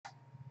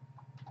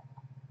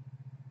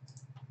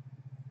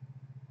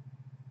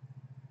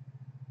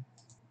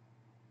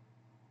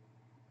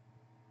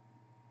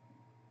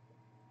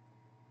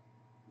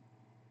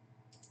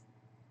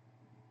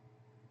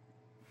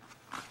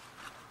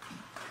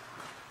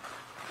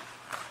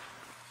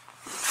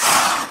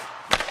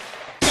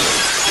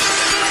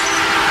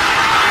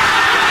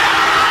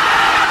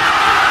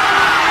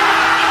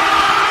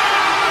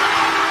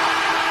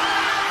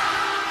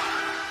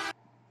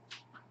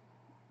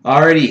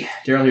Alrighty,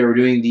 Daryl here. We're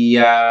doing the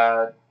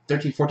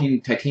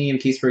 13-14 Titanium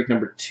case break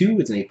number 2.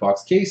 It's an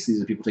 8-box case.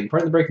 These are people taking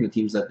part in the break and the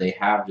teams that they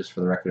have, just for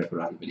the record, I put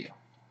on the video.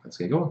 Let's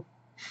get going.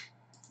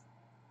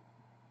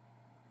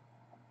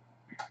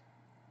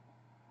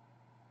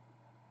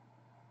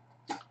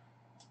 Put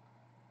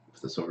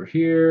this over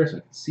here so I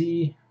can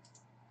see.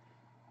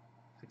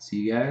 I can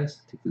see you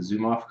guys. Take the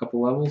zoom off a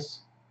couple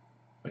levels.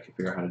 If I can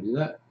figure out how to do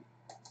that.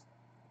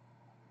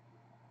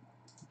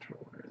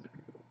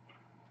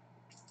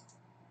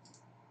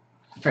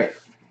 Alright,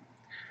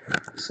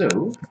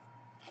 so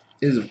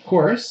is of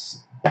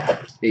course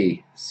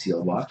a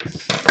seal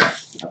box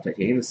of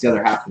titanium. It's the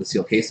other half of the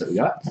seal case that we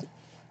got.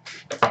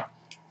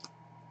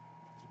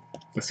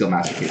 The seal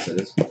master case,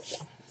 that is.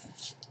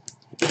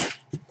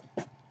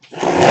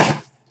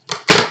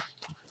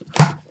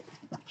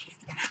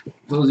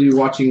 Those of you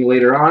watching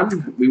later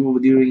on, we will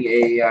be doing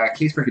a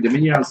case break of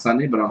Dominion on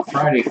Sunday, but on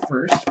Friday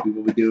first, we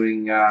will be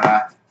doing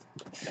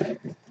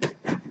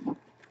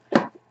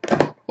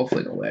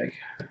hopefully no lag.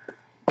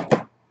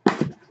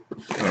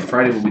 On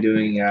Friday we'll be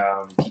doing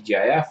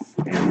TGIF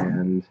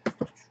and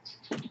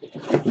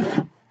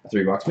a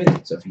 3-box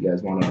mini. So if you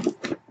guys want to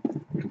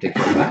take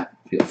part of that,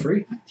 feel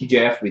free.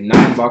 TGIF will be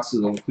 9 boxes.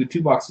 It'll include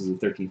 2 boxes of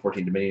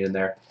 13-14 Dominion in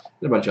there,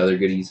 and a bunch of other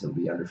goodies. It'll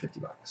be under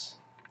 $50.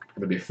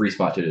 It'll be a free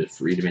spot to do a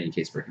free Dominion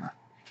case break.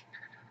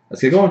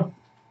 Let's get going.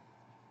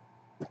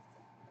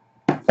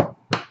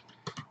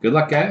 Good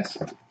luck, guys.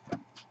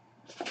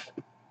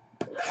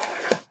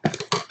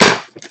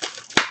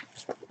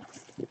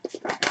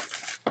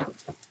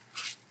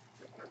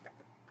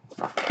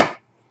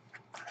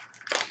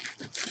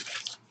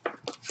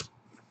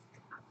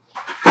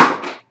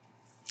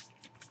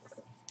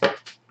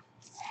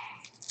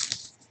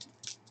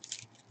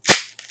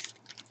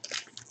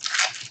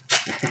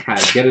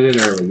 Get it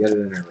in early, get it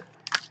in early.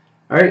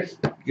 Alright,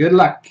 good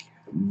luck.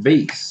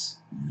 Base.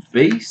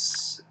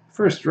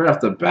 First, right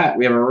off the bat,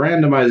 we have a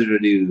randomizer to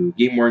do.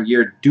 Game Worn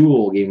Gear,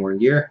 dual Game Worn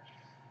Gear.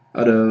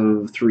 Out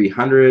of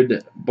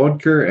 300,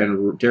 Bodker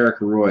and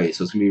Derek Roy.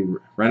 So it's going to be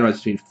randomized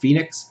between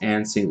Phoenix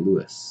and St.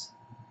 Louis.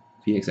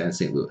 We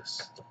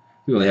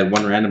only had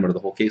one random out of the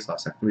whole case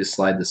last time. Let me just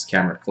slide this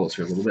camera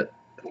closer a little bit.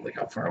 I don't like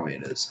how far away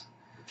it is.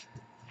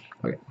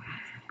 Okay.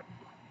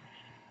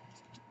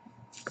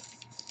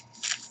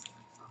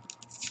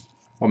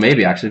 Well,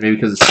 maybe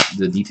because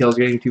the details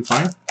are getting too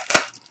fine,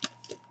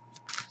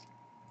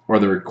 or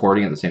the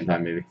recording at the same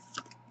time, maybe.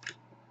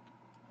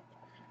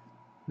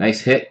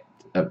 Nice hit,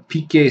 a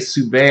Piqué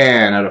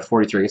Subban out of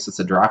 43. I guess it's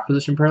a draft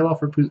position parallel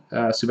for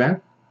Subban.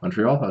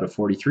 Montreal out of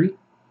 43.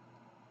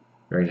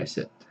 Very nice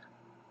hit.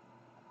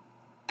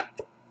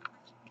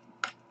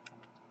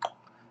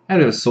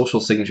 And it was social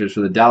signatures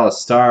for the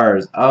Dallas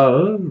Stars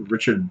of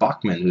Richard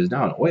Bachman, who is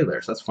now an Oiler.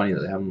 So that's funny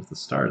that they have him with the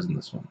Stars in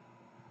this one.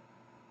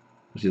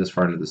 Especially this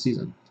far into the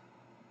season.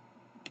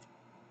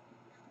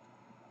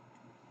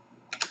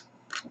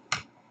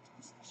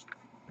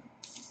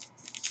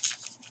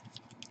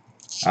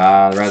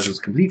 The Raz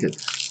was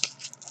completed.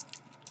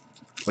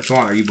 Which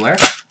one? Are you Blair?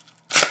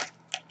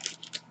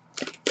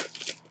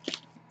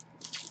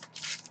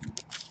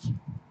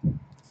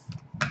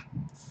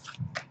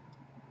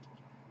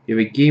 You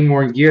have a Game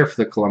Worn Gear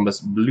for the Columbus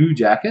Blue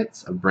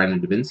Jackets of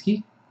Brandon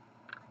Dubinsky.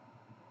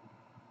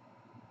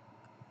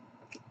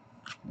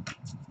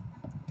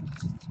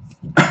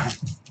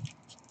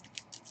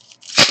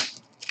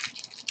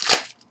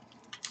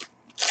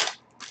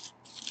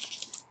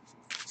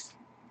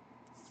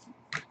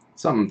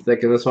 Something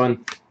thick in this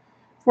one.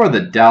 For the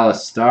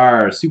Dallas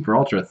Stars, Super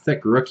Ultra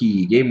Thick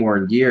Rookie, Game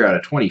Worn Gear out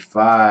of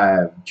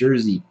 25.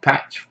 Jersey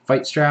Patch,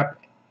 Fight Strap,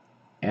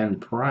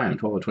 and Prime,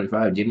 12 of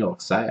 25, Daniel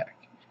Sayak.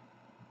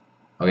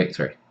 Okay,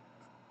 sorry.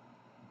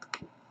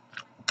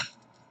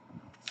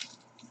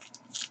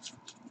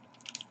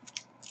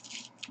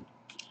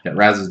 Yeah,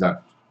 Raz is done.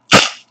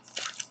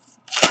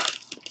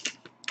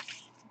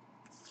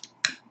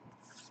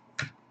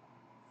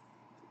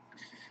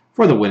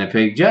 For the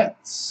Winnipeg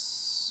Jets,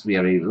 we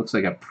have it looks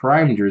like a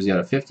prime jersey out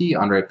of 50,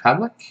 Andre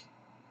Pavlik.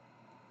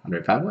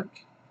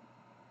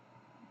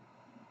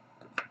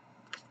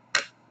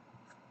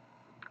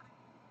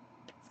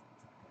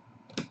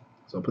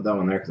 So I'll put that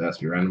one there because it has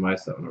to be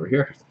randomized. That one over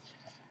here.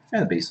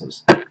 And the base will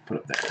just put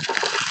up there.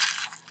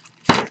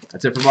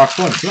 That's it for box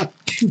 1. It's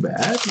not too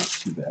bad.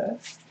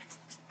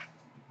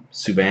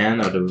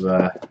 Subban out of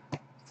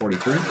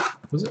 43.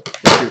 Was it?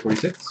 43 or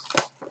 46?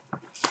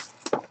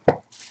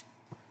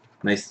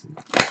 Nice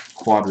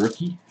quad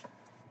rookie.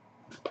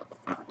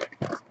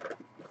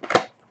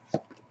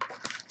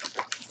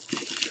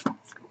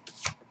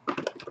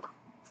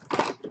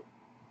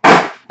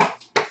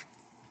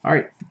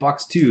 Alright,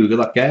 box 2. Good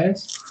luck,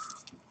 guys.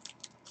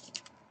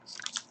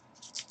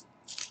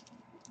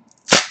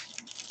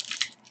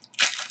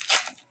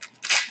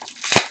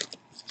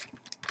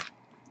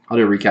 I'll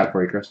do a recap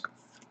for you, Chris.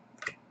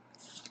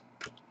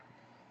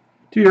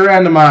 To your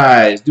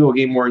randomized dual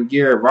Game Worn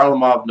Gear,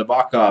 Varlamov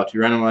Nabokov to be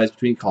randomized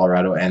between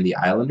Colorado and the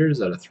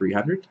Islanders out of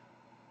 300.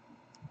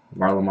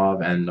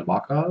 Varlamov and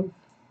Nabokov.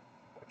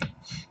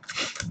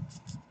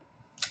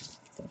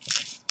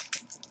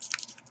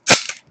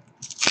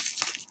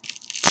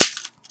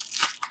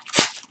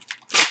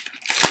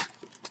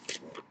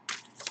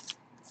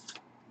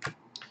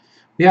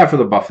 Yeah, for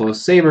the Buffalo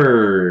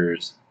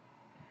Sabres.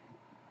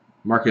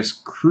 Marcus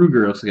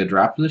Kruger looks like a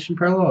draft position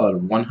parallel out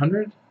of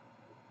 100.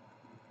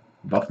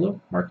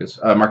 Buffalo? Marcus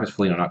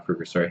Foligno, not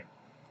Kruger, sorry.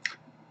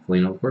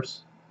 Foligno, of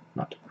course,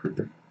 not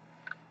Kruger.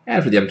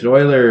 And for the Edmonton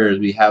Oilers,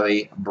 we have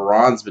a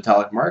bronze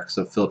metallic marks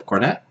of Philip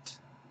Cornett.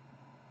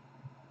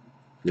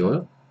 The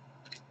Oil.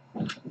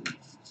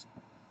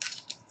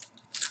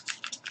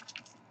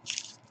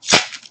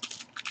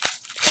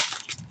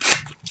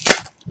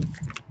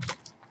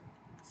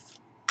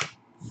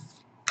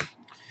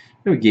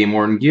 We have a game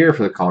worn gear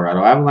for the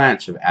Colorado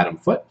Avalanche of Adam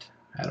Foote.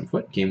 Adam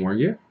Foote, game worn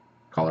gear,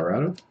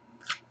 Colorado.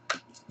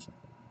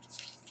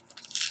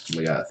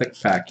 We got a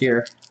thick pack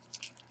here.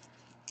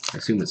 I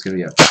assume it's going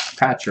to be a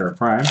patch or a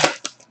prime.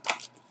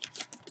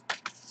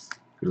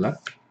 Good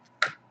luck.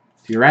 So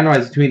you're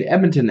randomized between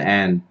Edmonton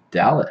and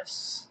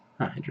Dallas.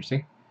 Huh,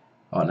 interesting.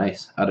 Oh,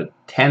 nice. Out of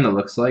 10, it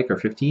looks like, or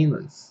 15.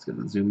 Let's get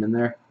the zoom in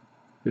there.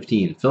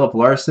 15. Philip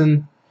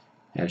Larson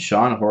and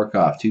Sean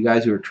Horkoff. Two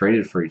guys who were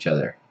traded for each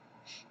other.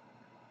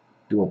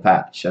 Dual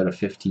patch out of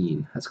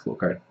 15. That's a cool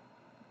card.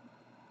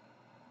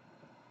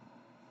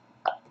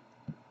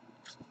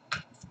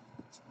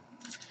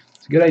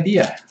 It's a good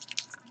idea.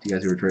 Two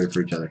guys who were traded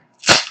for each other.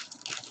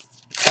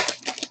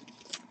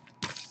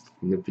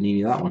 We'll give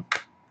Panini that one.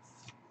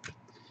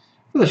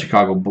 For the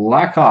Chicago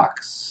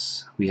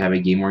Blackhawks, we have a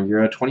Game Worn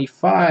Euro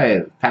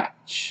 25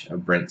 patch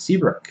of Brent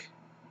Seabrook.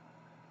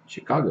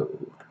 Chicago.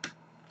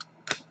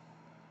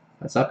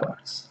 That's that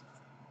box.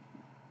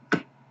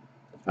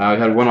 We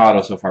had one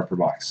auto so far per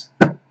box.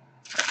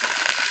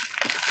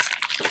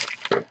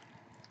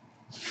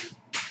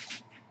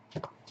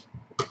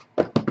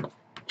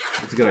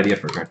 That's a good idea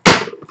for a card.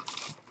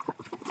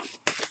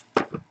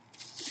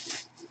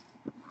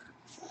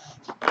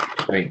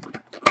 I mean,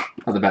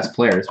 not the best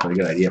players, but a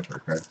good idea for a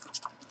card.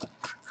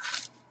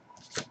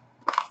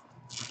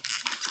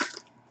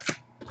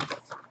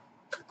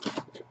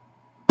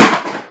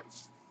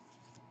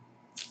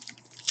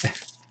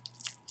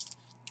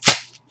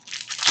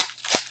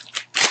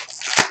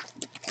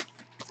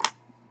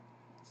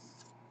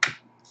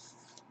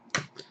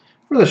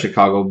 For the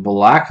Chicago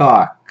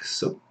Blackhawks,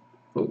 so,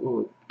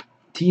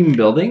 team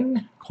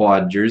building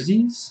quad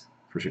jerseys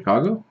for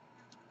Chicago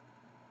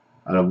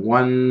out of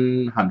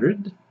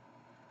 100.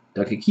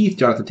 Duncan Keith,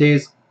 Jonathan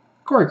Toews,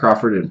 Corey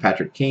Crawford, and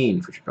Patrick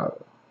Kane for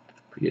Chicago.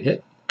 Pretty good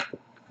hit.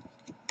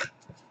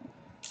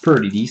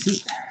 Pretty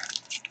decent.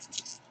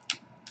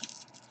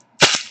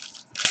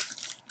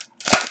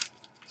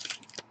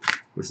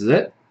 This is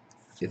it,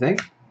 you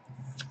think?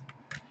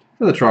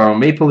 For the Toronto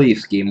Maple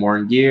Leafs, game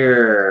worn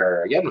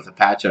gear. Again with a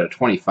patch out of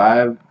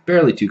 25.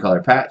 Barely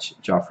two-color patch.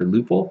 Joffrey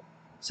Lupul,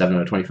 7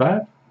 out of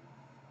 25.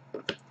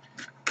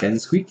 Ben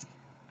Squeak.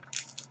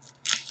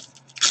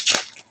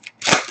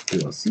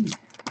 We'll see.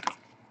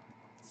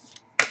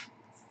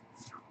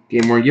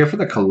 Game worn gear for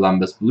the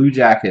Columbus Blue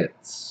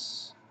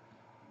Jackets.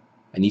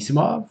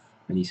 Anisimov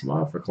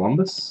for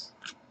Columbus.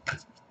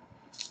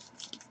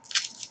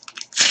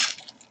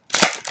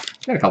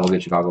 Got a couple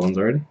good Chicago ones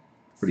already.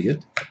 Pretty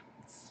good.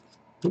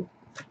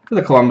 For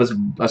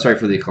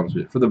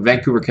the for the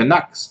Vancouver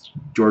Canucks,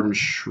 Jordan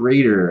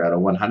Schrader out of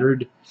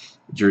 100.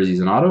 Jerseys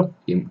and auto.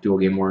 Dual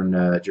game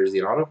worn jersey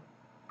and auto.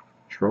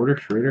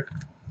 Schrader.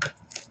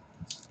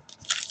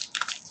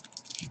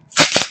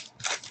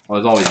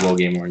 Well, there's always low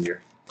game worn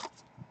gear.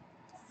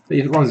 But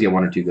as long as you get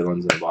one or two good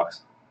ones in the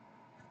box.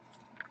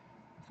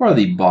 For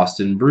the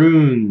Boston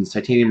Bruins,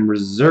 Titanium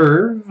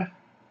Reserve,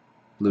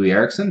 Louis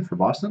Eriksson for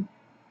Boston.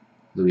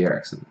 Louis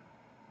Eriksson,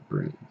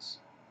 Bruins.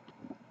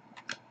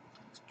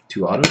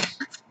 Two autos.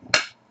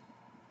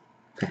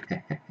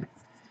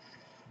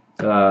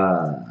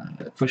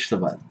 Push the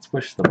buttons.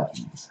 Push the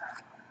buttons.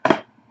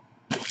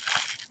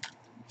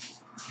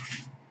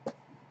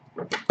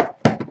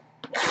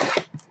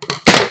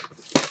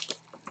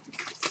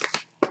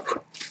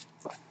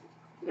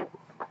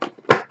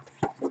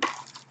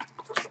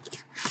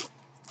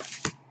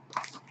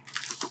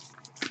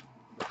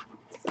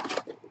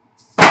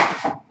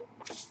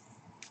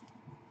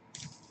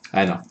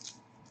 I know.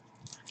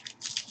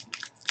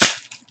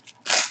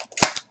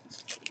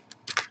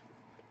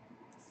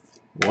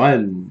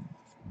 One,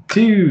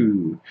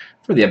 two.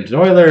 For the Edmonton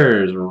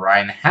Oilers,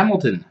 Ryan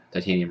Hamilton,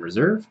 Titanium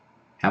Reserve.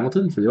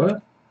 Hamilton for the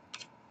Oil.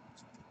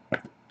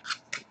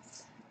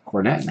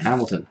 Cornett and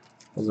Hamilton.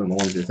 Those are the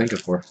ones you're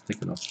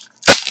thinking of.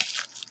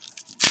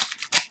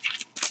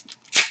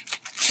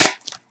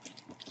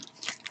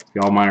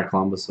 All minor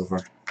Columbus so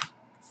far.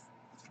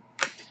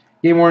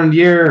 Game worn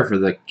gear for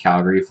the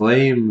Calgary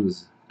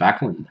Flames.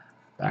 Backlund.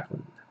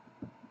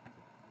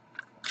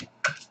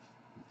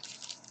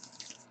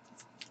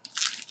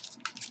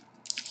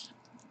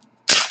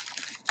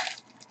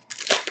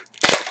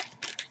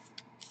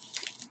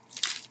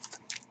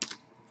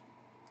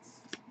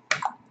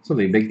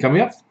 Something big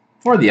coming up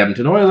for the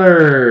Edmonton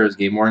Oilers.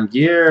 Game worn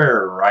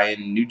gear.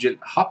 Ryan Nugent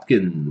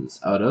Hopkins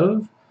out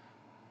of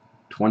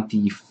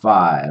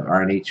 25.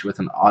 RNH with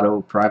an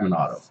auto, private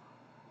auto.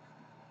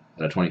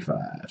 Out of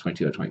 25.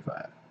 22 out of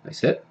 25. Nice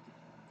hit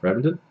for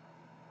Edmonton.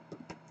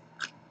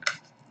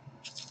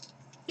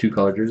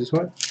 2-color jersey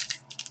swap.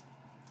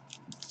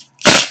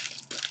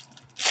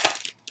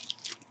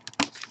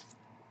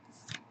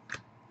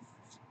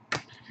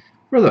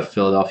 For the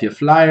Philadelphia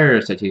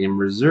Flyers, Titanium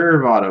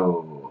Reserve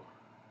Auto,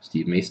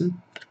 Steve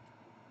Mason.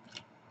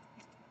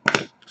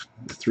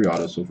 3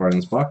 autos so far in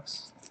this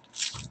box.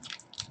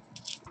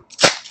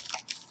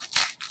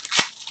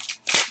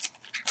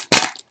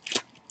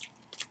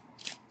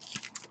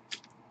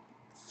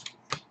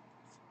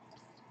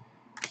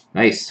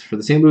 Nice. For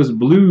the St. Louis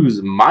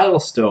Blues,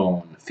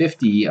 Milestone,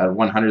 50 out of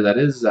 100. That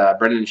is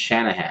Brendan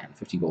Shanahan.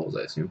 50 goals,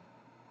 I assume.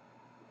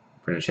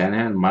 Brendan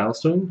Shanahan,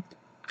 Milestone.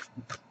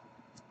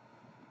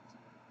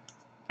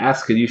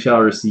 Ask and you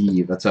shall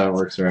receive. That's how it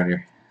works around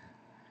here.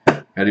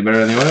 Gotta do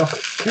better on the oil?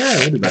 Yeah,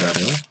 we'll do better on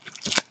the oil.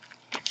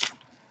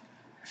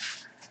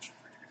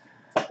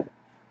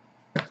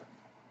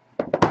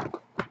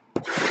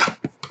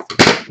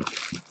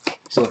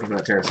 Still looking for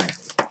that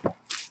Tarasenko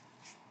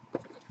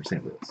for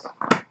St. Louis.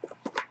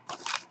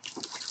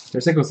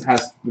 Tarasenko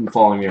has been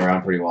following me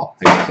around pretty well,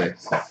 I gotta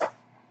say.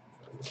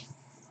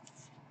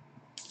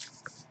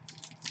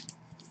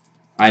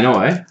 I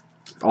know, eh?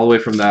 All the way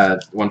from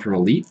that one from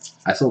Elite.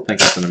 I still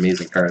think that's an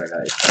amazing card I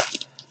got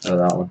out of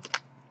that one.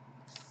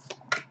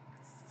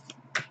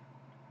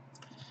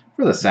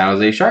 For the San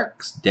Jose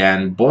Sharks,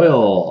 Dan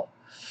Boyle.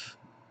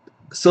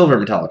 Silver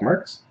metallic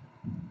marks.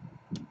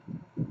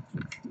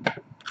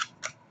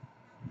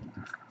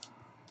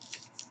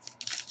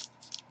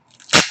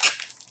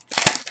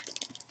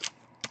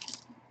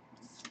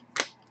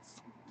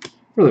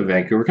 For the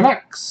Vancouver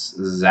Canucks,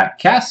 Zach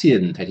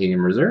Cassian,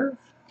 Titanium Reserve.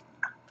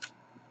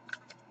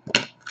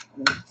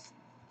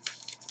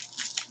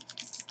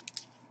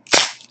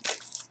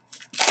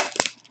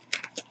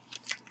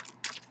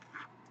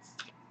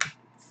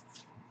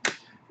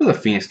 For the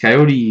Phoenix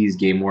Coyotes,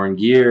 Game Worn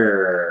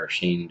Gear,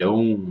 Shane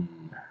Doan.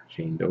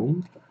 Shane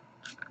Doan.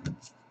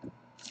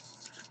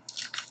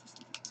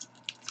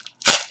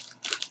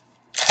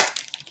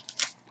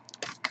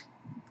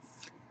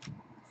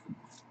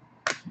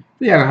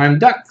 The Anaheim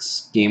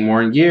Ducks, Game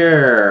Worn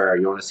Gear,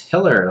 Jonas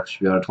Hiller,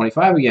 should be out of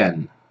 25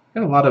 again.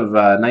 Got a lot of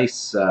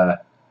nice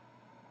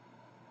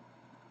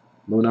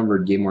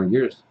low-numbered Game Worn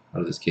Gears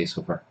out of this case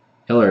so far.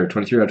 Hiller,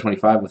 23 out of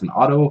 25 with an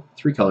auto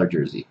 3-color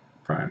jersey,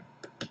 prime.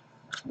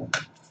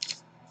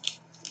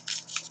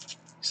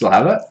 Still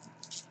have that?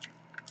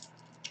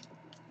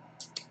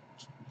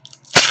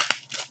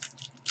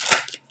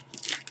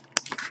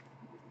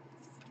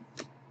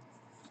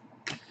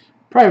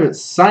 Private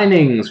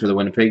signings for the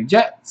Winnipeg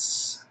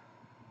Jets.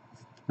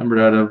 Numbered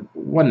out of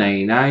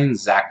 199,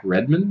 Zach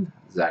Redmond.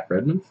 Zach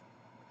Redmond.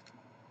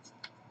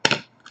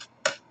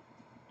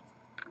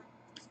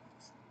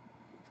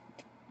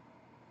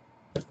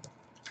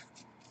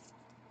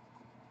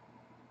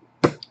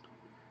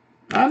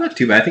 Not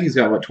too bad. I think he's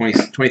got, what,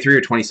 23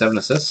 or 27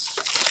 assists?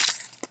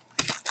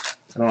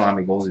 I don't know how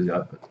many goals he's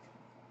got,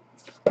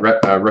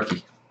 but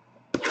rookie.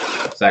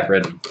 Zach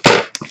Redmond.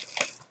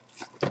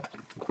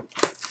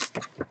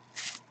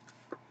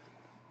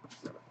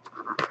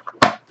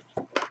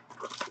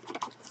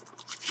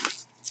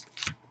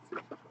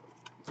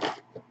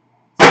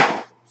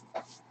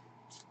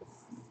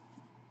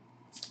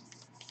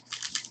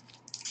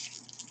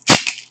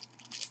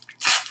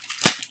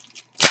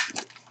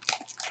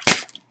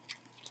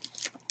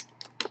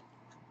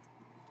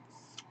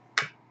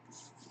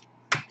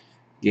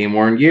 Game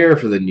Worn Gear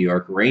for the New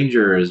York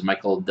Rangers,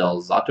 Michael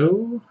Del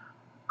Zotto.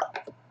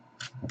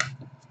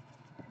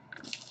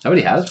 Is that what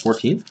he has?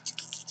 14?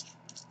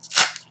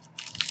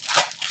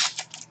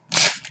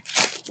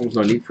 Almost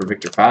no need for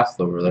Victor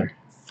Fast over there.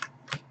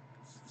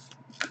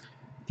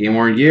 Game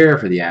Worn Gear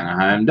for the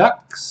Anaheim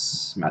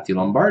Ducks, Matthew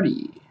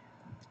Lombardi.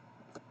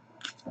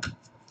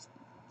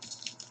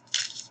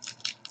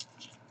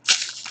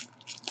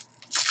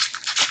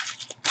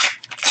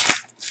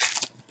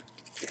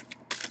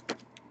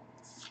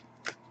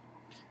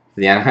 For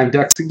the Anaheim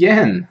Ducks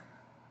again,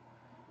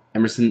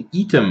 Emerson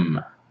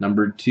Etem,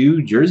 number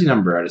 2, jersey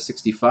number out of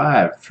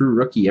 65. True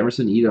rookie,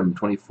 Emerson Etem,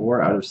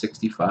 24 out of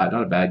 65.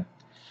 Not a bad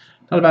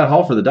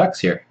haul for the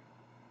Ducks here.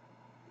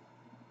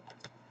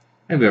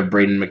 And we have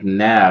Braden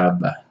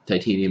McNabb,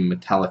 titanium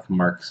metallic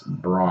marks,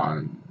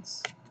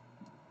 bronze.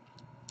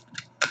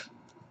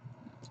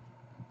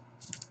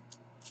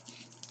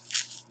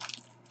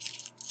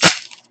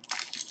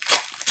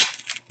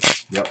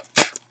 Yep.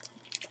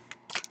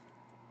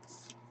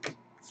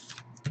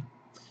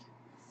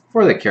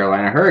 For the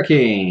Carolina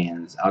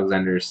Hurricanes,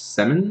 Alexander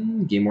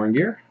Semin, Game Worn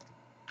Gear.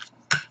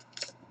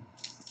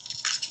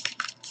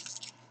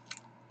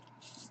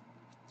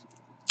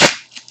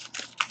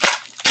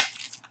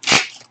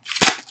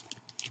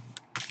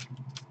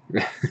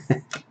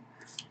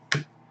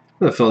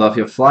 For the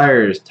Philadelphia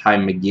Flyers, Ty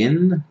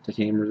McGinn,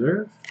 Titanium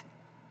Reserve.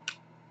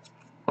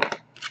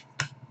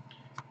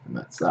 And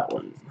that's that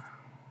one.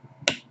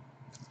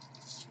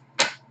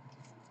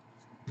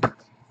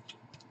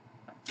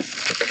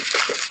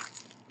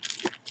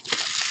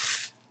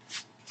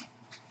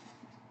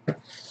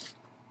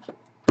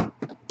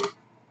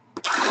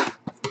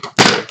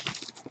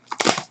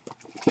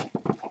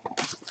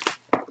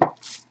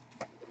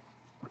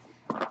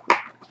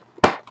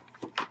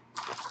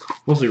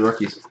 Mostly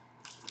rookies.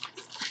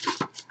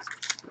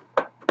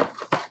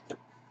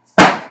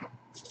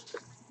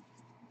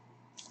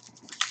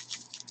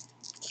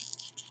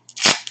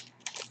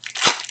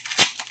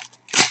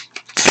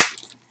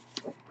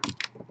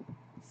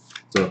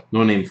 So,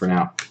 no name for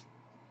now.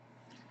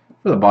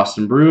 For the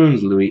Boston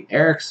Bruins, Louis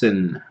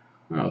Eriksson.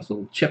 Oh, it's a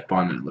little chip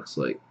on it, looks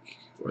like.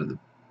 Or the,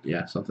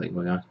 yeah, something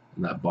going on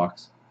in that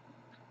box.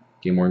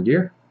 Game worn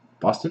gear,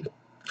 Boston.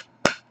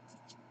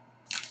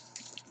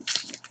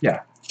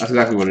 Yeah, that's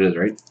exactly what it is,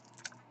 right?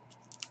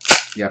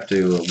 You have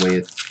to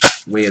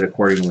weigh it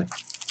accordingly.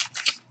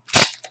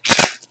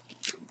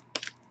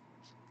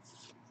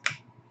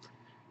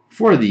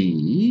 For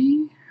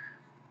the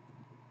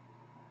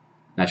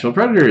National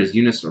Predators,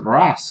 Eunice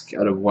Rask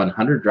out of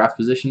 100 draft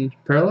position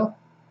parallel.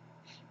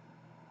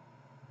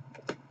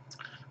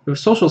 We have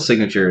social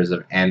signatures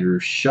of Andrew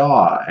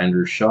Shaw.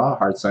 Andrew Shaw,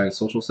 hard signed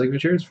social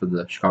signatures for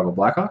the Chicago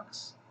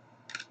Blackhawks.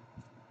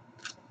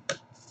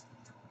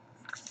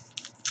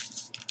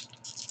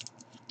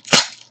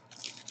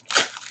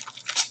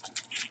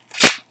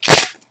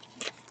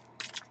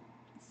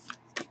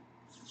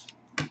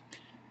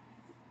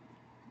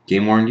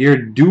 Game worn gear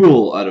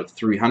duel out of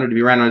 300 to be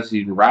randomized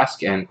between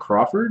Rask and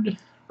Crawford.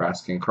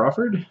 Rask and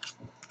Crawford.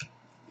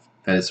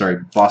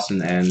 Sorry,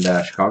 Boston and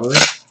Chicago.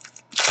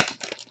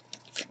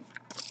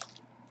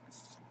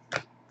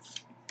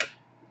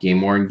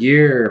 Game worn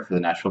gear for the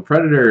Nashville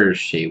Predators.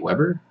 Shea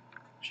Weber.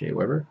 Shea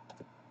Weber.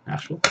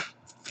 Nashville.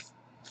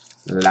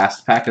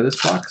 Last pack of this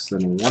box,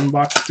 then one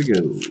box to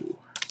go.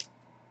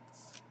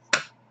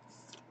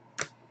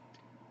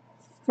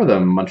 For the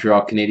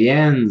Montreal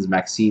Canadiens,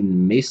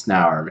 Maxime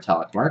Massenauer,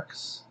 metallic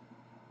marks.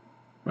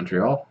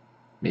 Montreal,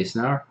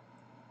 Massenauer.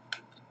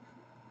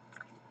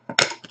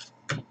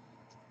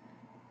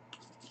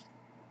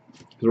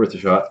 It's worth a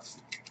shot.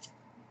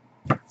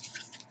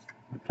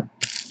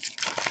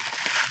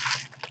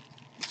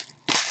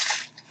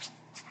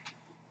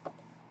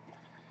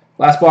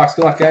 Last box.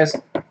 Good luck, guys.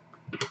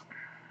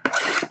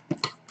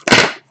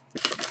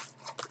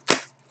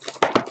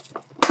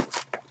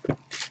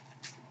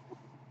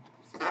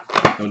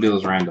 Don't do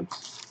those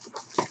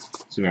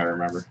randoms. Assuming I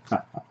remember.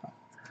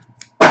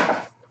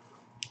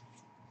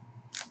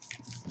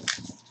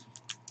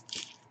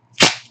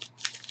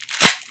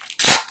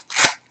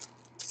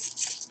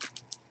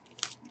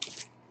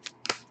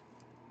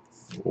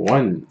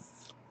 One,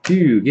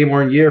 two. Game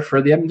worn gear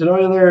for the Edmonton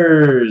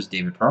Oilers.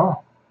 David Perron.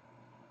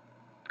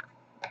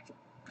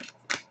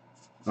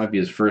 Might be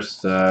his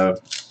first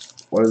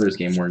Oilers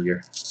game worn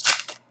gear.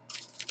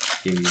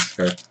 Game use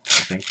card,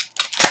 I think.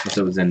 Unless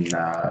it was in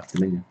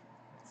Dominion.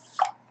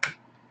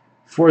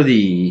 For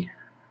the,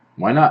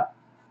 why not,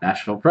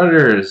 Nashville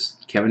Predators,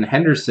 Kevin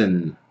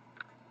Henderson.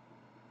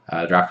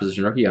 Draft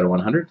position rookie out of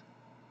 100.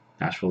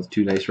 Nashville with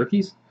 2 nice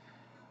rookies.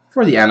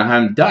 For the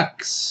Anaheim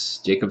Ducks,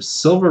 Jacob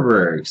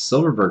Silverberg.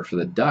 Silverberg for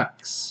the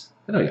Ducks.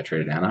 I know he got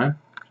traded to Anaheim.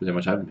 Shows how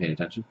much I've been paying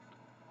attention.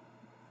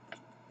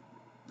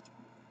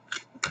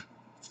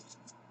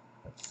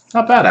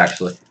 Not bad,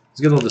 actually. It's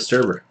a good little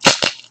disturber.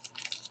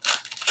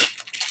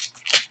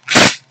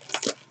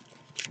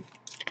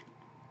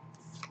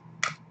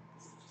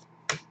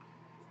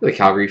 For the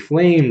Calgary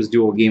Flames,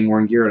 dual game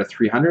worn gear out of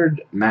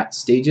 300. Matt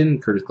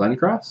Stajan, Curtis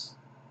Glencross.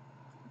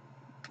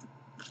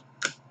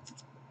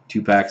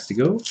 2 packs to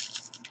go.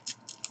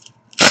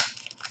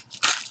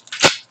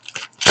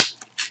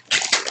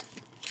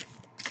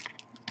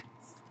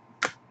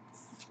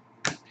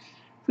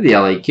 For the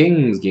LA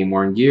Kings, game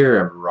worn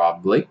gear of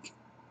Rob Blake.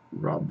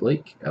 Rob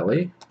Blake,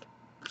 LA.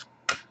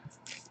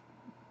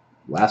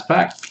 Last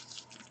pack.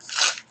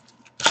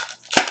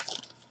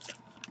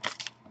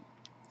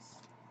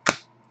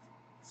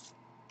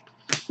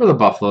 For the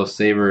Buffalo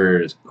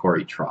Sabres,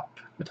 Corey Trop,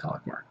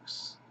 metallic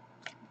marks.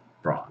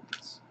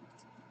 Bronze.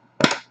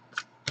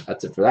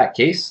 That's it for that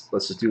case.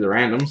 Let's just do the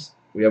randoms.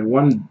 We have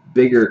one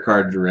bigger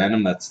card to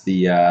random. That's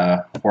the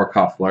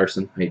Horkoff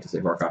Larson. I hate to say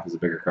Horkoff is a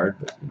bigger card,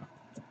 but you know.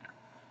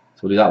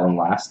 So we'll do that one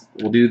last.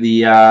 We'll do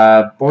the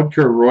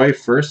Bodker Roy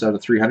first out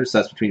of 300. So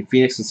that's between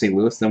Phoenix and St.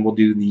 Louis. Then we'll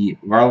do the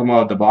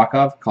Varlamov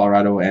Dabakov,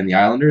 Colorado and the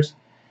Islanders.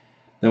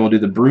 Then we'll do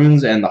the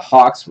Bruins and the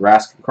Hawks,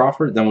 Rask and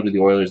Crawford. Then we'll do the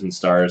Oilers and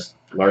Stars,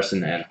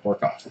 Larson and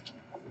Horkoff.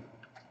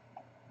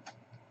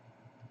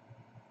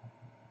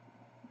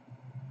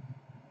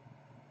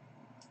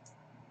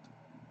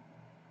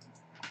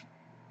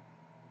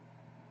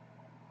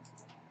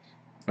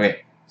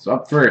 Okay, so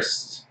up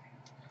first,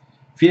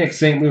 Phoenix,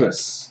 St.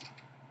 Louis.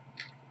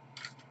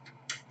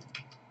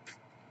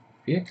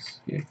 Phoenix.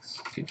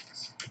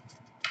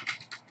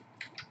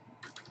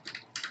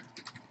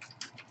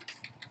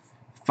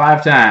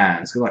 5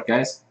 times. Good luck,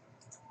 guys.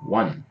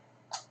 1,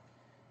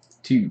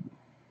 2,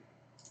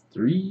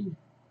 3,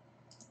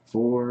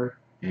 4,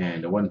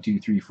 and a 1, 2,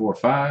 3, 4,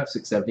 5,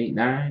 6, 7, 8,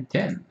 9,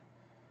 10.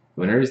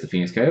 Winner is the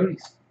Phoenix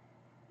Coyotes.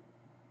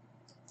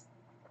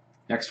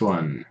 Next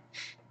one.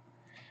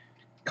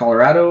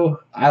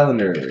 Colorado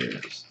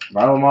Islanders.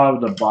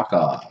 Varlamov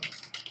Dabakov.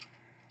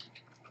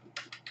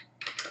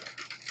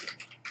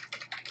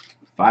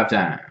 5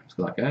 times.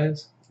 Good luck,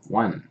 guys.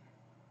 1,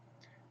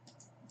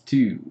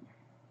 2,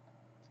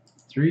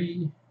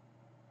 3,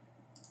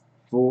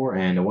 4,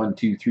 and a 1,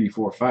 2, 3,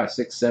 4, 5,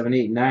 6, 7,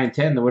 8, 9,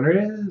 10. The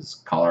winner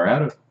is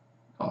Colorado.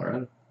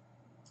 Colorado.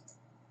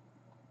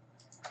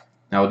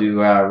 Now we'll do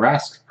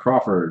Rask,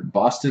 Crawford,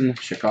 Boston,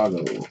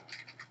 Chicago.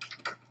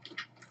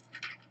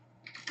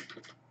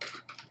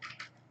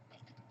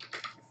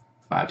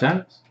 5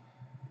 times.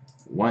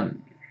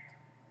 1,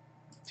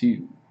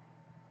 2,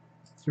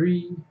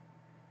 3,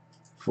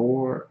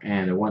 4,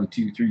 and a 1,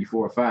 2, 3,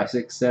 4, 5,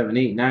 6, 7,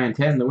 8, 9,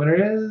 10. The winner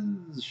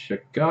is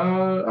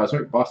Chicago. Oh,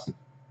 sorry, Boston.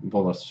 I'm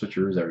pulling those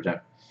switcheroos every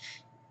time.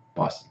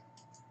 Boston.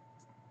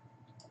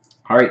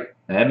 All right,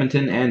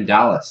 Edmonton and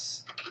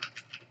Dallas.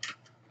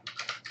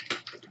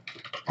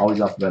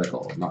 Always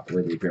alphabetical, not the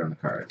way they appear on the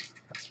card.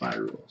 That's my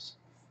rules.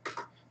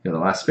 Go to the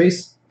last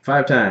space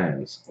 5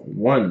 times.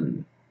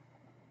 1,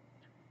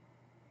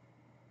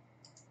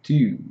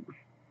 2,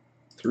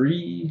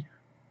 3,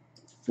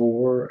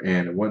 4,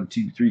 and 1,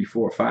 2, 3,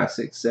 4, 5,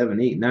 6,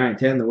 7, 8, 9,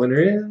 10. The winner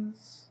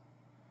is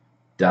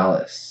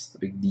Dallas, the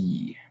big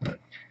D.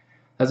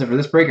 That's it for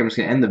this break. I'm just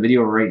going to end the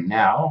video right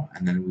now,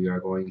 and then we are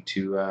going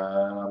to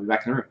be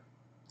back in the room.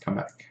 Come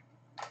back.